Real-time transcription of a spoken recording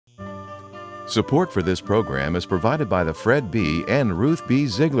Support for this program is provided by the Fred B. and Ruth B.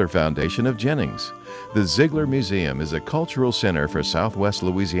 Ziegler Foundation of Jennings. The Ziegler Museum is a cultural center for Southwest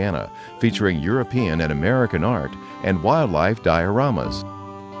Louisiana, featuring European and American art and wildlife dioramas.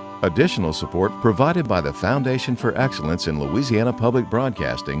 Additional support provided by the Foundation for Excellence in Louisiana Public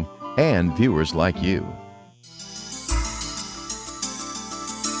Broadcasting and viewers like you.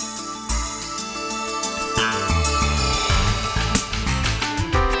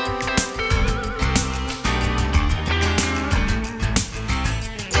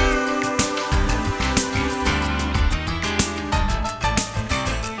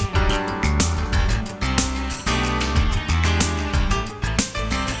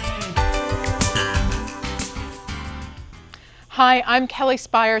 Hi, I'm Kelly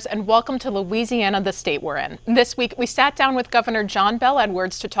Spires, and welcome to Louisiana, the state we're in. This week, we sat down with Governor John Bel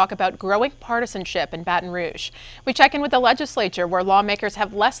Edwards to talk about growing partisanship in Baton Rouge. We check in with the legislature, where lawmakers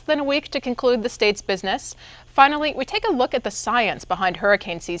have less than a week to conclude the state's business. Finally, we take a look at the science behind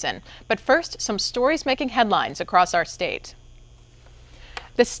hurricane season. But first, some stories making headlines across our state.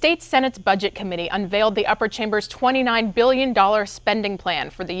 The state Senate's Budget Committee unveiled the upper chamber's $29 billion spending plan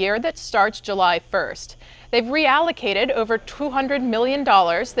for the year that starts July 1st. They've reallocated over $200 million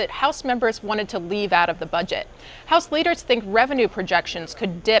that House members wanted to leave out of the budget. House leaders think revenue projections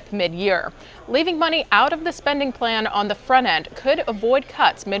could dip mid-year. Leaving money out of the spending plan on the front end could avoid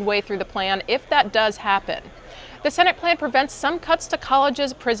cuts midway through the plan if that does happen. The Senate plan prevents some cuts to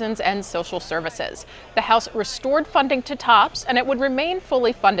colleges, prisons, and social services. The House restored funding to TOPS, and it would remain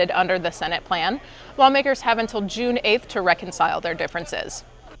fully funded under the Senate plan. Lawmakers have until June 8th to reconcile their differences.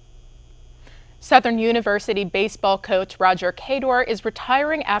 Southern University baseball coach Roger Cador is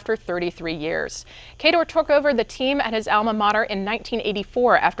retiring after 33 years. Cador took over the team at his alma mater in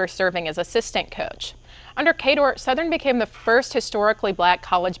 1984 after serving as assistant coach. Under Cador, Southern became the first historically black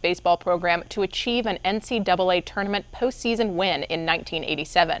college baseball program to achieve an NCAA tournament postseason win in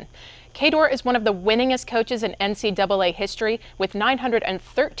 1987. Cador is one of the winningest coaches in NCAA history, with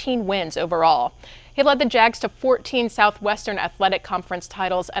 913 wins overall. He led the Jags to 14 Southwestern Athletic Conference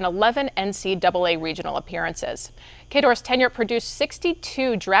titles and 11 NCAA regional appearances. Cador's tenure produced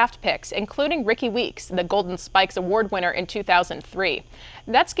 62 draft picks, including Ricky Weeks, the Golden Spikes Award winner in 2003.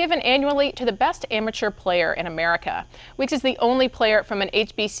 That's given annually to the best amateur player in America. Weeks is the only player from an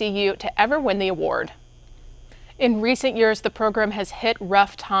HBCU to ever win the award. In recent years, the program has hit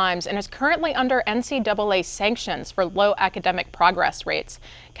rough times and is currently under NCAA sanctions for low academic progress rates.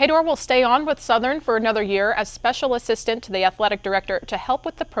 Cador will stay on with Southern for another year as special assistant to the athletic director to help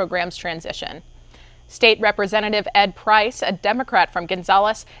with the program's transition. State Representative Ed Price, a Democrat from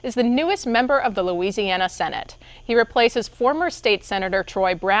Gonzales, is the newest member of the Louisiana Senate. He replaces former state senator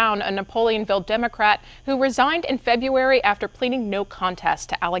Troy Brown, a Napoleonville Democrat who resigned in February after pleading no contest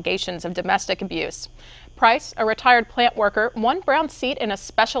to allegations of domestic abuse. Price, a retired plant worker, won Brown's seat in a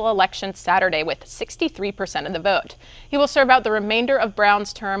special election Saturday with 63% of the vote. He will serve out the remainder of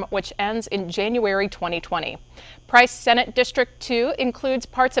Brown's term, which ends in January 2020. Price Senate District 2 includes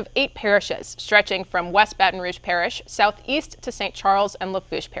parts of 8 parishes, stretching from West Baton Rouge Parish southeast to St. Charles and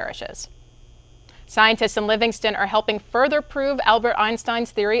Lafourche parishes. Scientists in Livingston are helping further prove Albert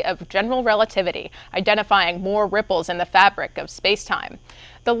Einstein's theory of general relativity, identifying more ripples in the fabric of space-time.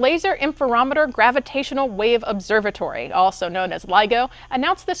 The Laser Interferometer Gravitational Wave Observatory, also known as LIGO,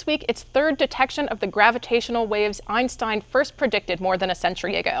 announced this week its third detection of the gravitational waves Einstein first predicted more than a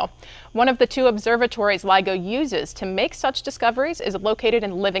century ago. One of the 2 observatories LIGO uses to make such discoveries is located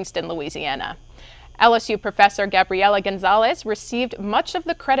in Livingston, Louisiana. LSU professor Gabriela Gonzalez received much of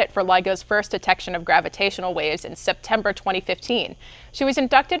the credit for LIGO's first detection of gravitational waves in September 2015. She was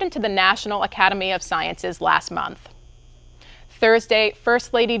inducted into the National Academy of Sciences last month. Thursday,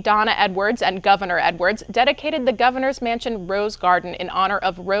 First Lady Donna Edwards and Governor Edwards dedicated the governor's mansion Rose Garden in honor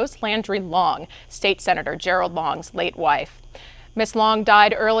of Rose Landry Long, State Senator Gerald Long's late wife. Miss Long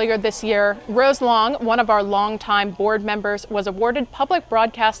died earlier this year. Rose Long, one of our longtime board members, was awarded Public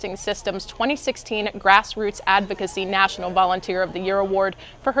Broadcasting System's 2016 Grassroots Advocacy National Volunteer of the Year Award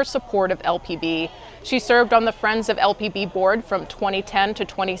for her support of LPB. She served on the Friends of LPB board from 2010 to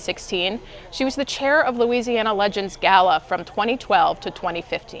 2016. She was the chair of Louisiana Legends Gala from 2012 to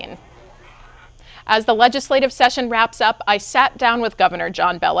 2015. As the legislative session wraps up, I sat down with Governor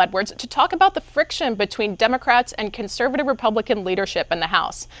John Bel Edwards to talk about the friction between Democrats and conservative Republican leadership in the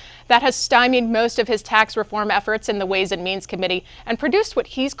House. That has stymied most of his tax reform efforts in the Ways and Means Committee and produced what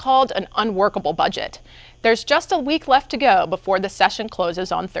he's called an unworkable budget. There's just a week left to go before the session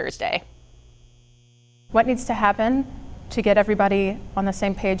closes on Thursday. What needs to happen to get everybody on the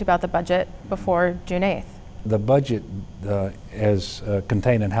same page about the budget before June 8th? The budget as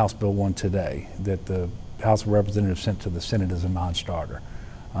contained in House Bill 1 today that the House of Representatives sent to the Senate is a non-starter.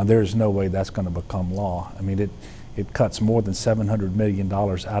 There is no way that's going to become law. I mean, it cuts more than $700 million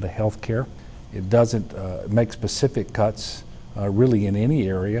out of health care. It doesn't make specific cuts really in any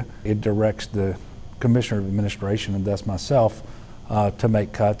area. It directs the Commissioner of Administration, and thus myself, to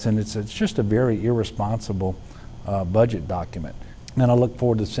make cuts, and it's just a very irresponsible budget document. And I look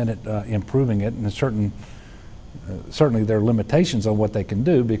forward to the Senate improving it, and certainly there are limitations on what they can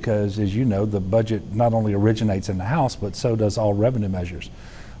do because, as you know, the budget not only originates in the House, but so does all revenue measures.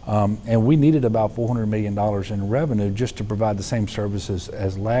 And we needed about $400 million in revenue just to provide the same services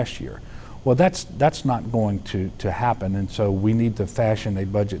as last year. Well, that's not going to happen, and so we need to fashion a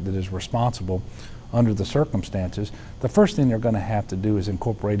budget that is responsible under the circumstances. The first thing they're going to have to do is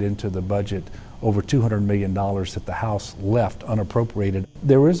incorporate into the budget over $200 million that the House left unappropriated.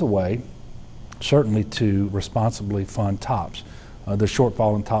 There is a way, certainly, to responsibly fund TOPS. The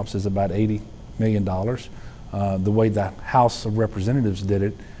shortfall in TOPS is about $80 million. The way the House of Representatives did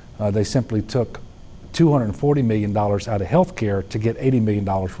it, they simply took $240 million out of health care to get $80 million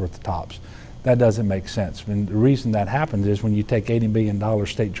worth of TOPS. That doesn't make sense. And the reason that happens is when you take $80 million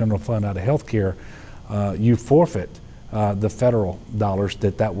state general fund out of health care, you forfeit the federal dollars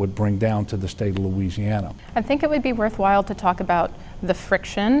that would bring down to the state of Louisiana. I think it would be worthwhile to talk about the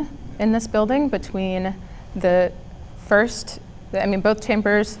friction in this building between the both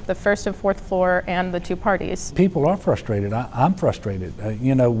chambers, the first and fourth floor, and the two parties. People are frustrated. I'm frustrated.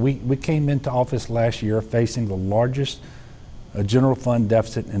 You know, we came into office last year facing the largest general fund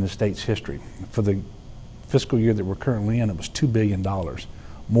deficit in the state's history. For the fiscal year that we're currently in, it was $2 billion,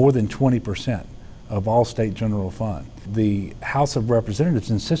 more than 20% of all state general fund. The House of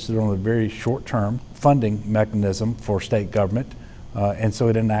Representatives insisted on a very short-term funding mechanism for state government, and so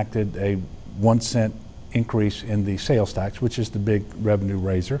it enacted a 1 cent increase in the sales tax, which is the big revenue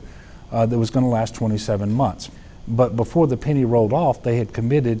raiser, that was going to last 27 months. But before the penny rolled off, they had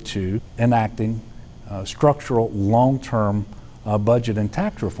committed to enacting structural long-term budget and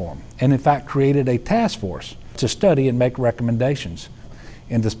tax reform, and in fact created a task force to study and make recommendations.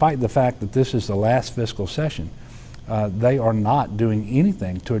 And despite the fact that this is the last fiscal session, they are not doing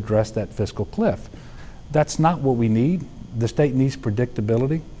anything to address that fiscal cliff. That's not what we need. The state needs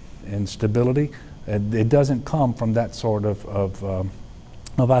predictability and stability. It doesn't come from that sort of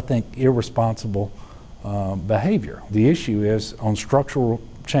I think, irresponsible behavior. The issue is on structural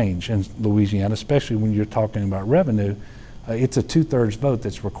change in Louisiana, especially when you're talking about revenue. It's a 2/3 vote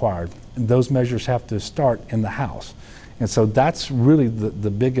that's required. And those measures have to start in the House. And so that's really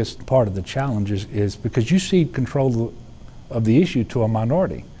the biggest part of the challenge is because you cede control of the issue to a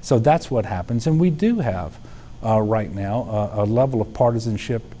minority. So that's what happens. And we do have right now a level of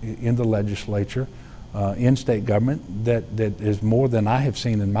partisanship in the legislature, in state government that is more than I have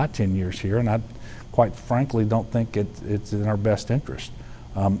seen in my 10 years here. And I quite frankly don't think it's in our best interest.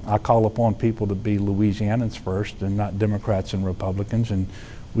 I call upon people to be Louisianans first and not Democrats and Republicans, and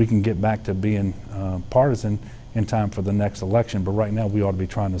we can get back to being partisan in time for the next election, but right now we ought to be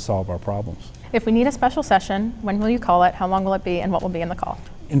trying to solve our problems. If we need a special session, when will you call it, how long will it be, and what will be in the call?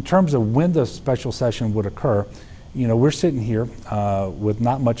 In terms of when the special session would occur, you know, we're sitting here with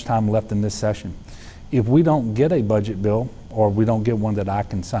not much time left in this session. If we don't get a budget bill, or we don't get one that I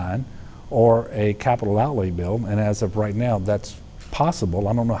can sign, or a capital outlay bill, and as of right now that's possible,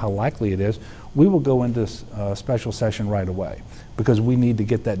 I don't know how likely it is, we will go into special session right away because we need to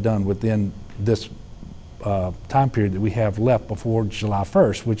get that done within this time period that we have left before July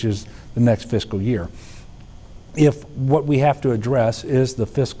 1st, which is the next fiscal year. If what we have to address is the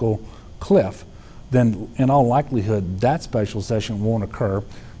fiscal cliff, then in all likelihood that special session won't occur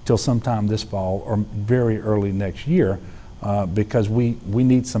till sometime this fall or very early next year because we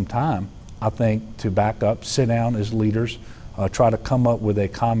need some time, I think, to back up, sit down as leaders, try to come up with a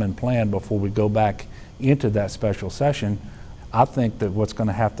common plan before we go back into that special session. I think that what's going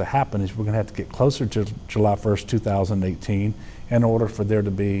to have to happen is we're going to have to get closer to July 1st, 2018 in order for there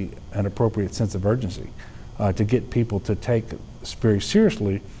to be an appropriate sense of urgency to get people to take very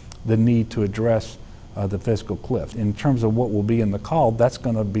seriously the need to address the fiscal cliff. In terms of what will be in the call, that's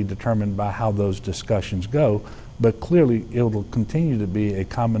going to be determined by how those discussions go, but clearly it will continue to be a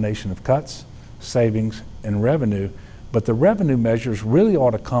combination of cuts, savings, and revenue, but the revenue measures really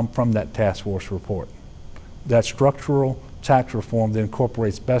ought to come from that task force report. That structural tax reform that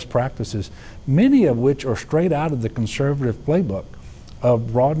incorporates best practices, many of which are straight out of the conservative playbook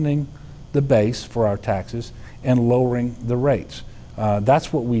of broadening the base for our taxes and lowering the rates.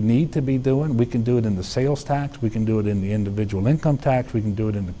 That's what we need to be doing. We can do it in the sales tax, we can do it in the individual income tax, we can do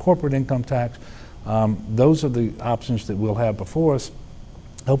it in the corporate income tax. Those are the options that we'll have before us.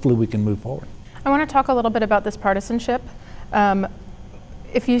 Hopefully we can move forward. I want to talk a little bit about this partisanship.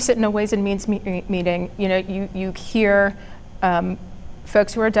 If you sit in a Ways and Means meeting, you hear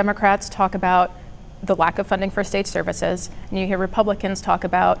folks who are Democrats talk about the lack of funding for state services, and you hear Republicans talk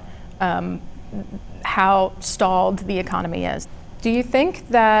about how stalled the economy is. Do you think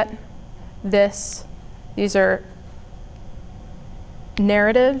that these are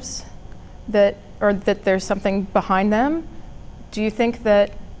narratives that there's something behind them? Do you think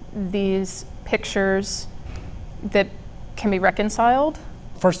that these pictures that can be reconciled?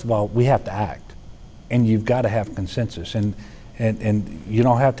 First of all, we have to act, and you've got to have consensus, and you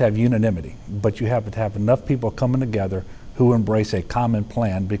don't have to have unanimity, but you have to have enough people coming together who embrace a common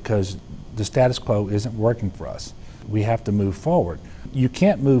plan, because the status quo isn't working for us. We have to move forward. You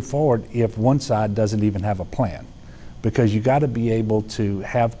can't move forward if one side doesn't even have a plan, because you got to be able to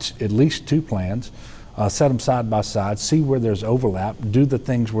have at least two plans, set them side by side, see where there's overlap, do the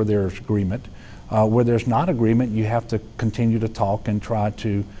things where there's agreement. Where there's not agreement, you have to continue to talk and try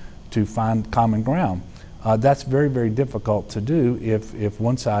to find common ground. That's very, very difficult to do if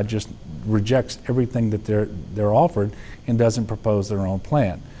one side just rejects everything that they're offered and doesn't propose their own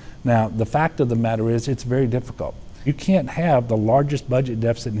plan. Now, the fact of the matter is it's very difficult. You can't have the largest budget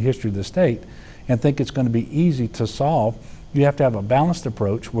deficit in the history of the state and think it's going to be easy to solve. You have to have a balanced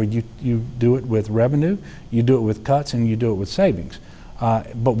approach where you do it with revenue, you do it with cuts, and you do it with savings.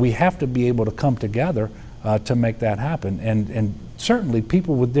 But we have to be able to come together to make that happen. And certainly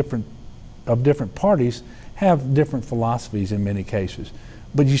people with different parties have different philosophies in many cases.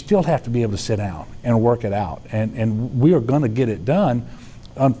 But you still have to be able to sit down and work it out. And we are going to get it done.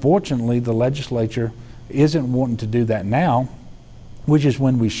 Unfortunately, the legislature isn't wanting to do that now, which is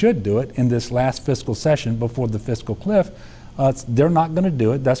when we should do it, in this last fiscal session before the fiscal cliff. They're not going to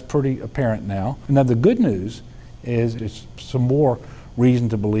do it. That's pretty apparent now. Now, the good news is some more reason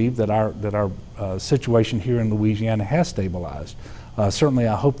to believe that our situation here in Louisiana has stabilized. Certainly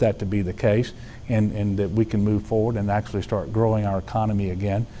I hope that to be the case, and that we can move forward and actually start growing our economy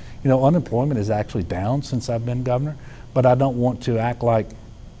again. Unemployment is actually down since I've been governor, but I don't want to act like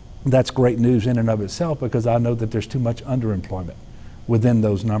that's great news in and of itself, because I know that there's too much underemployment within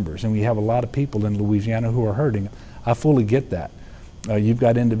those numbers, and we have a lot of people in Louisiana who are hurting. I fully get that. You've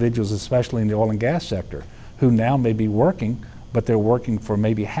got individuals, especially in the oil and gas sector, who now may be working, but they're working for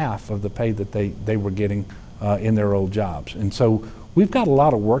maybe half of the pay that they were getting in their old jobs. And so we've got a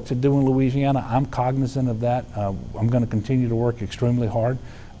lot of work to do in Louisiana. I'm cognizant of that. I'm going to continue to work extremely hard,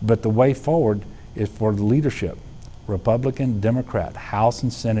 but the way forward is for the leadership, Republican, Democrat, House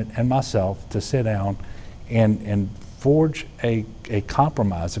and Senate, and myself, to sit down and forge a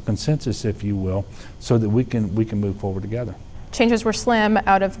compromise, a consensus, if you will, so that we can move forward together. Changes were slim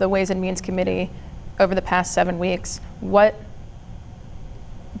out of the Ways and Means Committee over the past 7 weeks. What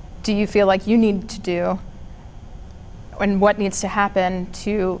do you feel like you need to do, and what needs to happen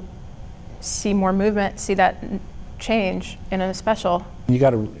to see more movement, see that change in a special? You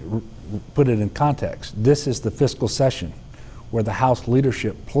got to put it in context. This is the fiscal session where the House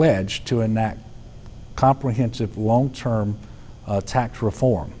leadership pledged to enact comprehensive long-term tax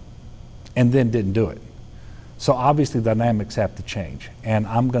reform, and then didn't do it. So obviously dynamics have to change, and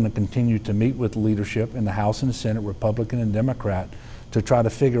I'm going to continue to meet with leadership in the House and the Senate, Republican and Democrat, to try to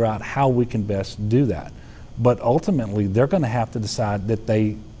figure out how we can best do that. But ultimately, they're going to have to decide that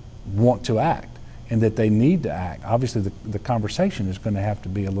they want to act and that they need to act. Obviously, the conversation is going to have to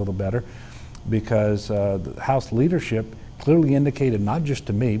be a little better, because the House leadership clearly indicated, not just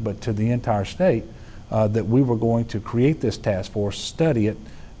to me, but to the entire state, that we were going to create this task force, study it,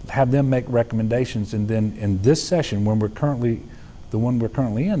 have them make recommendations, and then in this session, when the one we're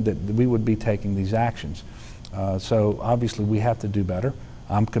currently in, that we would be taking these actions. So obviously we have to do better.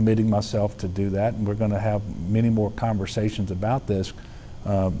 I'm committing myself to do that, and we're going to have many more conversations about this.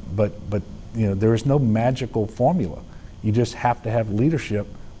 But there is no magical formula. You just have to have leadership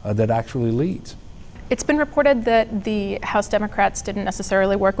that actually leads. It's been reported that the House Democrats didn't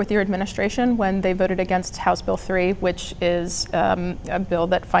necessarily work with your administration when they voted against House Bill 3, which is a bill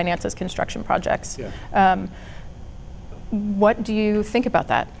that finances construction projects. Yeah. What do you think about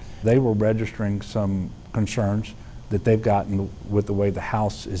that? They were registering some concerns that they've gotten with the way the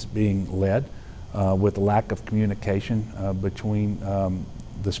House is being led, with the lack of communication between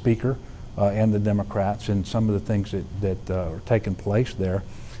the Speaker and the Democrats, and some of the things that are taking place there.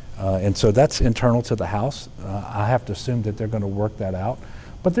 And so that's internal to the House. I have to assume that they're going to work that out.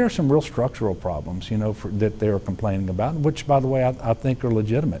 But there are some real structural problems, that they are complaining about, which, by the way, I think are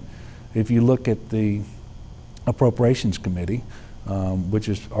legitimate. If you look at the Appropriations Committee, which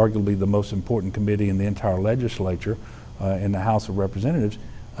is arguably the most important committee in the entire legislature, in the House of Representatives,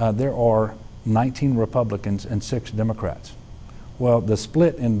 there are 19 Republicans and 6 Democrats. Well, the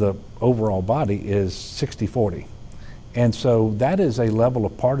split in the overall body is 60-40. And so that is a level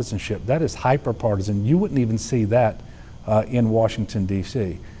of partisanship. That is hyper-partisan. You wouldn't even see that in Washington,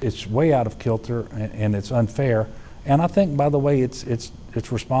 D.C. It's way out of kilter and it's unfair. And I think, by the way, it's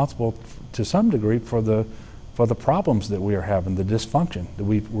responsible to some degree for the problems that we are having, the dysfunction that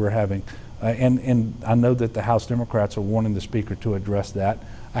we're having. And I know that the House Democrats are wanting the Speaker to address that.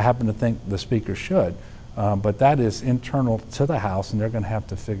 I happen to think the Speaker should. But that is internal to the House, and they're going to have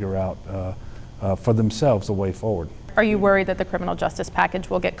to figure out for themselves a way forward. Are you worried that the criminal justice package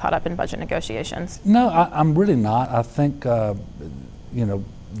will get caught up in budget negotiations? No, I'm really not. I think,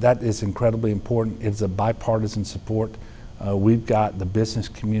 that is incredibly important. It's a bipartisan support. We've got the business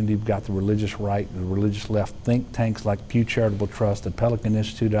community, we've got the religious right, the religious left, think tanks like Pew Charitable Trust, the Pelican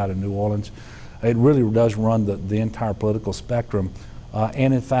Institute out of New Orleans. It really does run the entire political spectrum.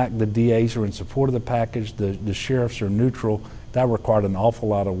 And in fact, the DAs are in support of the package, the sheriffs are neutral. That required an awful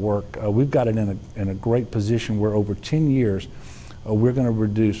lot of work. We've got it in a great position where over 10 years, we're going to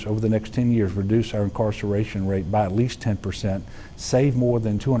reduce, over the next 10 years, reduce our incarceration rate by at least 10%, save more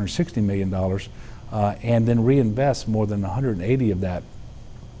than $260 million, and then reinvest more than 180 of that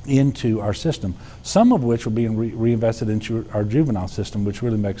into our system, some of which will be reinvested into our juvenile system, which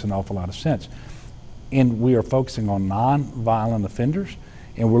really makes an awful lot of sense. And we are focusing on non-violent offenders,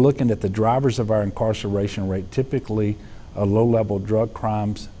 and we're looking at the drivers of our incarceration rate, typically low-level drug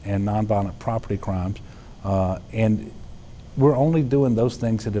crimes and nonviolent property crimes. And we're only doing those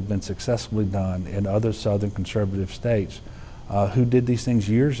things that have been successfully done in other southern conservative states who did these things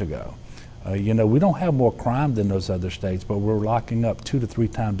years ago. We don't have more crime than those other states, but we're locking up 2 to 3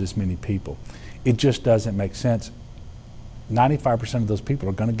 times as many people. It just doesn't make sense. 95% of those people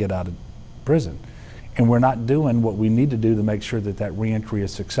are going to get out of prison. And we're not doing what we need to do to make sure that that reentry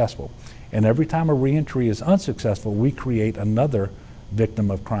is successful. And every time a reentry is unsuccessful, we create another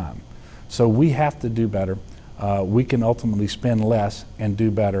victim of crime. So we have to do better. We can ultimately spend less and do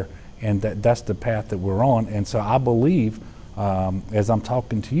better, and that's the path that we're on. And so I believe, as I'm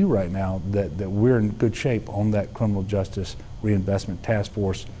talking to you right now, that we're in good shape on that criminal justice reinvestment task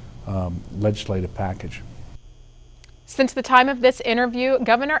force legislative package. Since the time of this interview,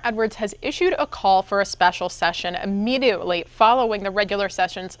 Governor Edwards has issued a call for a special session immediately following the regular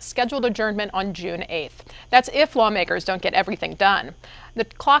session's scheduled adjournment on June 8th. That's if lawmakers don't get everything done. The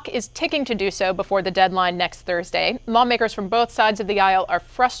clock is ticking to do so before the deadline next Thursday. Lawmakers from both sides of the aisle are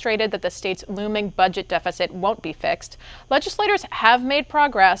frustrated that the state's looming budget deficit won't be fixed. Legislators have made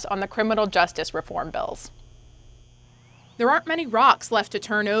progress on the criminal justice reform bills. There aren't many rocks left to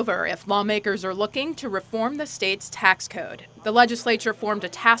turn over if lawmakers are looking to reform the state's tax code. The legislature formed a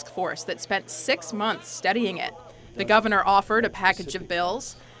task force that spent 6 months studying it. The governor offered a package of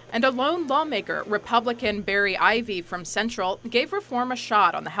bills, and a lone lawmaker, Republican Barry Ivey from Central, gave reform a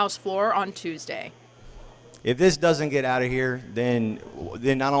shot on the House floor on Tuesday. If this doesn't get out of here, then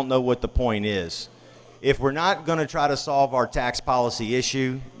I don't know what the point is. If we're not going to try to solve our tax policy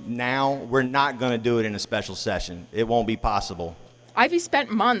issue now, we're not going to do it in a special session. It won't be possible. Ivey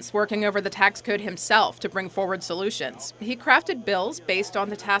spent months working over the tax code himself to bring forward solutions. He crafted bills based on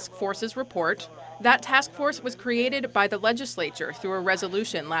the task force's report. That task force was created by the legislature through a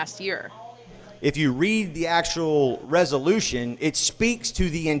resolution last year. If you read the actual resolution, it speaks to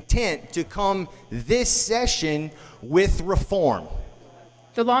the intent to come this session with reform.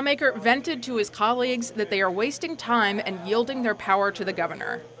 The lawmaker vented to his colleagues that they are wasting time and yielding their power to the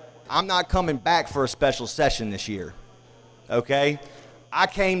governor. I'm not coming back for a special session this year, okay? I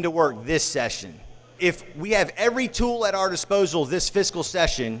came to work this session. If we have every tool at our disposal this fiscal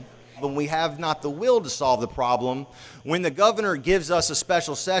session, when we have not the will to solve the problem, when the governor gives us a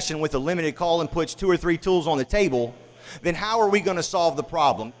special session with a limited call and puts 2 or 3 tools on the table, then how are we going to solve the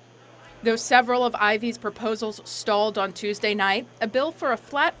problem? Though several of Ivey's proposals stalled on Tuesday night, a bill for a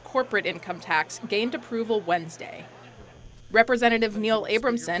flat corporate income tax gained approval Wednesday. Representative Neil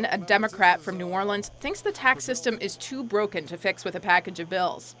Abramson, a Democrat from New Orleans, thinks the tax system is too broken to fix with a package of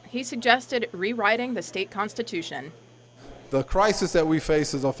bills. He suggested rewriting the state constitution. The crisis that we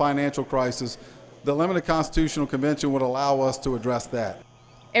face is a financial crisis. The limited constitutional convention would allow us to address that.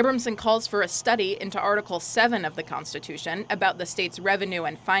 Abramson calls for a study into Article 7 of the Constitution about the state's revenue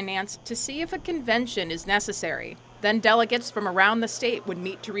and finance to see if a convention is necessary. Then delegates from around the state would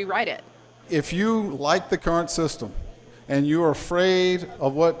meet to rewrite it. If you like the current system and you're afraid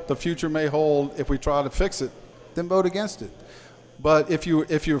of what the future may hold if we try to fix it, then vote against it. But if you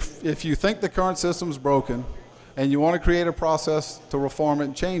think the current system is broken, and you want to create a process to reform it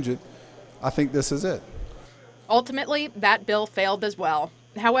and change it, I think this is it. Ultimately, that bill failed as well.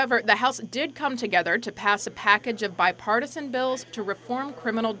 However, the House did come together to pass a package of bipartisan bills to reform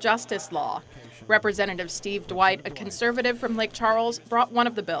criminal justice law. Representative Steve Dwight, a conservative from Lake Charles, brought one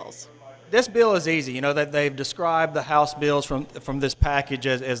of the bills. This bill is easy. You know, that they've described the House bills from this package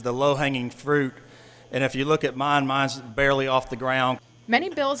as the low-hanging fruit. And if you look at mine, mine's barely off the ground. Many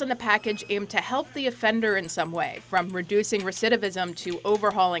bills in the package aim to help the offender in some way, from reducing recidivism to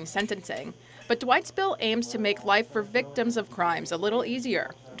overhauling sentencing. But Dwight's bill aims to make life for victims of crimes a little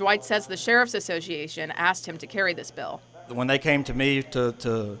easier. Dwight says the Sheriff's Association asked him to carry this bill. When they came to me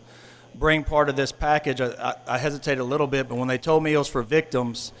to bring part of this package, I hesitated a little bit, but when they told me it was for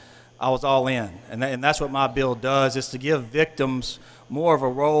victims, I was all in. And that's what my bill does, is to give victims more of a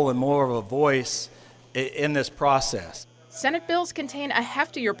role and more of a voice in this process. Senate bills contain a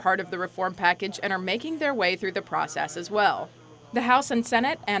heftier part of the reform package and are making their way through the process as well. The House and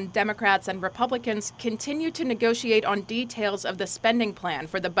Senate and Democrats and Republicans continue to negotiate on details of the spending plan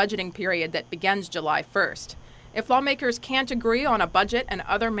for the budgeting period that begins July 1st. If lawmakers can't agree on a budget and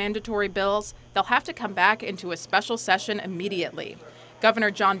other mandatory bills, they'll have to come back into a special session immediately.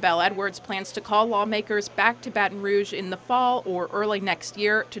 Governor John Bel Edwards plans to call lawmakers back to Baton Rouge in the fall or early next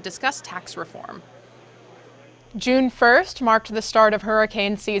year to discuss tax reform. June 1st marked the start of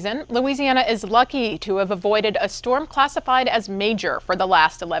hurricane season. Louisiana is lucky to have avoided a storm classified as major for the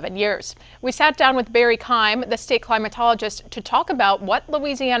last 11 years. We sat down with Barry Keim, the state climatologist, to talk about what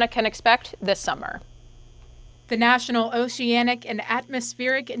Louisiana can expect this summer. The National Oceanic and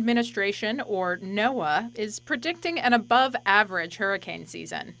Atmospheric Administration, or NOAA, is predicting an above-average hurricane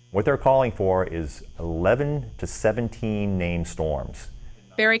season. What they're calling for is 11 to 17 named storms.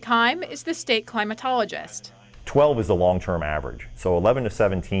 Barry Keim is the state climatologist. 12 is the long-term average. So 11 to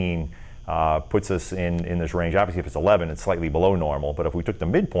 17 puts us in this range. Obviously, if it's 11, it's slightly below normal. But if we took the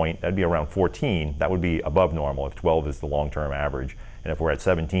midpoint, that'd be around 14. That would be above normal if 12 is the long-term average. And if we're at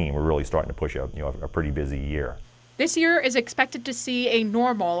 17, we're really starting to push a pretty busy year. This year is expected to see a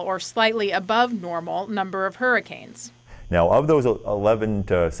normal or slightly above normal number of hurricanes. Now, of those 11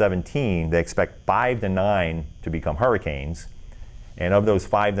 to 17, they expect 5 to 9 to become hurricanes. And of those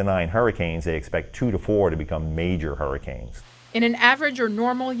 5 to 9 hurricanes, they expect 2 to 4 to become major hurricanes. In an average or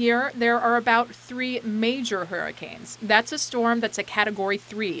normal year, there are about 3 major hurricanes. That's a storm that's a Category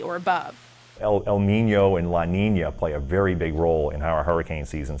 3 or above. El Nino and La Nina play a very big role in how our hurricane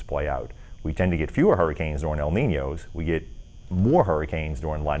seasons play out. We tend to get fewer hurricanes during El Ninos. We get more hurricanes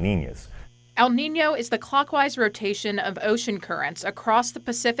during La Ninas. El Nino is the clockwise rotation of ocean currents across the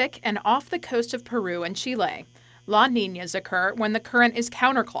Pacific and off the coast of Peru and Chile. La Ninas occur when the current is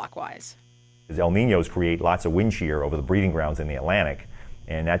counterclockwise. El Ninos create lots of wind shear over the breeding grounds in the Atlantic,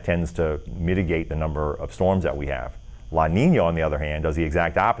 and that tends to mitigate the number of storms that we have. La Nina, on the other hand, does the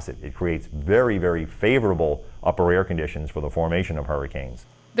exact opposite. It creates very, very favorable upper air conditions for the formation of hurricanes.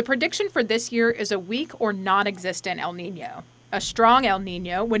 The prediction for this year is a weak or non-existent El Nino. A strong El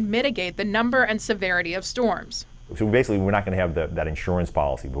Nino would mitigate the number and severity of storms. So basically, we're not going to have that insurance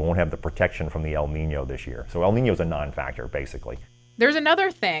policy. We won't have the protection from the El Nino this year. So El Nino is a non-factor, basically. There's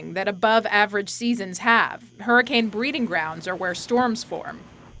another thing that above-average seasons have. Hurricane breeding grounds are where storms form.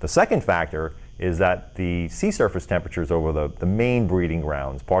 The second factor is that the sea surface temperatures over the main breeding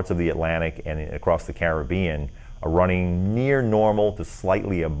grounds, parts of the Atlantic and across the Caribbean, are running near normal to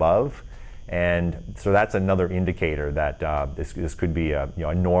slightly above. And so that's another indicator that this could be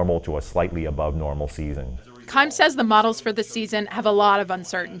a normal to a slightly above normal season. Keim says the models for the season have a lot of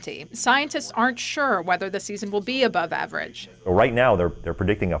uncertainty. Scientists aren't sure whether the season will be above average. So right now, they're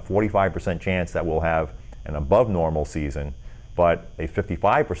predicting a 45% chance that we'll have an above normal season, but a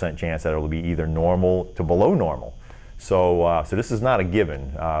 55% chance that it will be either normal to below normal. So this is not a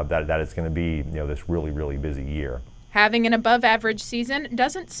given that it's going to be this really, really busy year. Having an above average season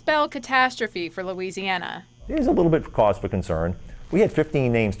doesn't spell catastrophe for Louisiana. There's a little bit of cause for concern. We had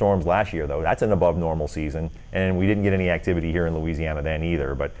 15 named storms last year, though. That's an above normal season, and we didn't get any activity here in Louisiana then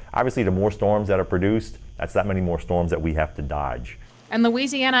either. But obviously, the more storms that are produced, that's that many more storms that we have to dodge. And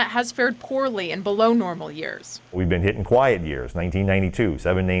Louisiana has fared poorly in below normal years. We've been hit in quiet years. 1992,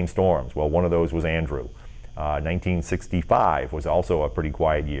 7 named storms. Well, one of those was Andrew. 1965 was also a pretty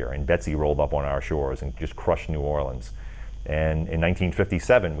quiet year, and Betsy rolled up on our shores and just crushed New Orleans. And in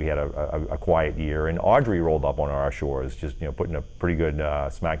 1957, we had a quiet year, and Audrey rolled up on our shores, just putting a pretty good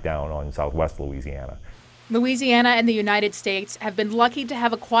smackdown on southwest Louisiana. Louisiana and the United States have been lucky to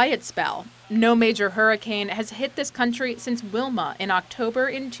have a quiet spell. No major hurricane has hit this country since Wilma in October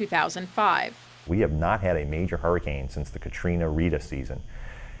in 2005. We have not had a major hurricane since the Katrina-Rita season.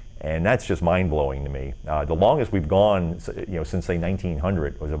 And that's just mind-blowing to me. The longest we've gone, since say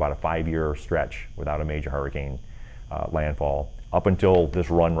 1900 was about a 5-year stretch without a major hurricane landfall. Up until this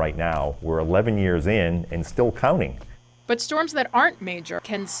run right now, we're 11 years in and still counting. But storms that aren't major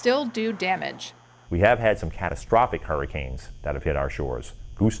can still do damage. We have had some catastrophic hurricanes that have hit our shores.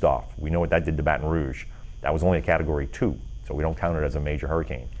 Gustav, we know what that did to Baton Rouge. That was only a Category 2, so we don't count it as a major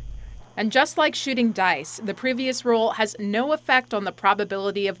hurricane. And just like shooting dice, the previous rule has no effect on the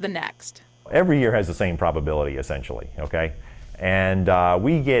probability of the next. Every year has the same probability, essentially, okay? And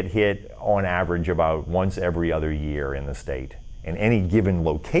we get hit on average about once every other year in the state. And any given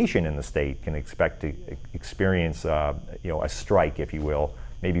location in the state can expect to experience a strike, if you will,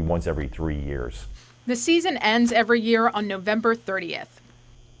 maybe once every 3 years. The season ends every year on November 30th.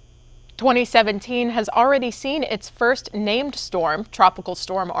 2017 has already seen its first named storm, Tropical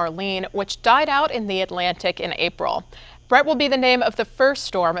Storm Arlene, which died out in the Atlantic in April. Brett will be the name of the first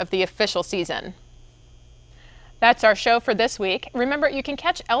storm of the official season. That's our show for this week. Remember, you can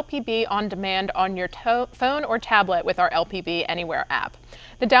catch LPB on demand on your phone or tablet with our LPB Anywhere app.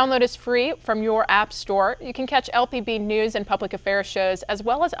 The download is free from your app store. You can catch LPB news and public affairs shows as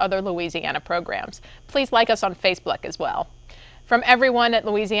well as other Louisiana programs. Please like us on Facebook as well. From everyone at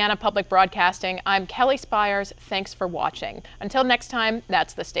Louisiana Public Broadcasting, I'm Kelly Spires. Thanks for watching. Until next time,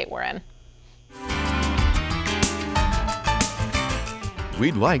 that's the state we're in.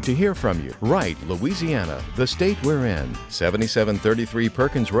 We'd like to hear from you. Write Louisiana, the state we're in, 7733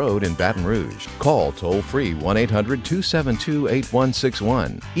 Perkins Road in Baton Rouge. Call toll-free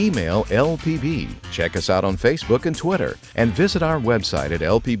 1-800-272-8161. Email LPB. Check us out on Facebook and Twitter. And visit our website at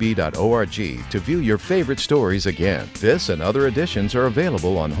lpb.org to view your favorite stories again. This and other editions are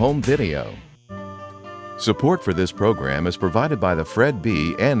available on home video. Support for this program is provided by the Fred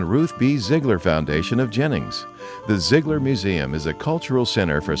B. and Ruth B. Ziegler Foundation of Jennings. The Ziegler Museum is a cultural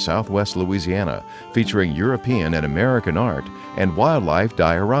center for Southwest Louisiana, featuring European and American art and wildlife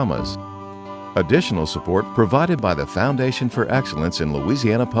dioramas. Additional support provided by the Foundation for Excellence in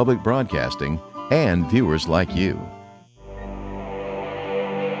Louisiana Public Broadcasting and viewers like you.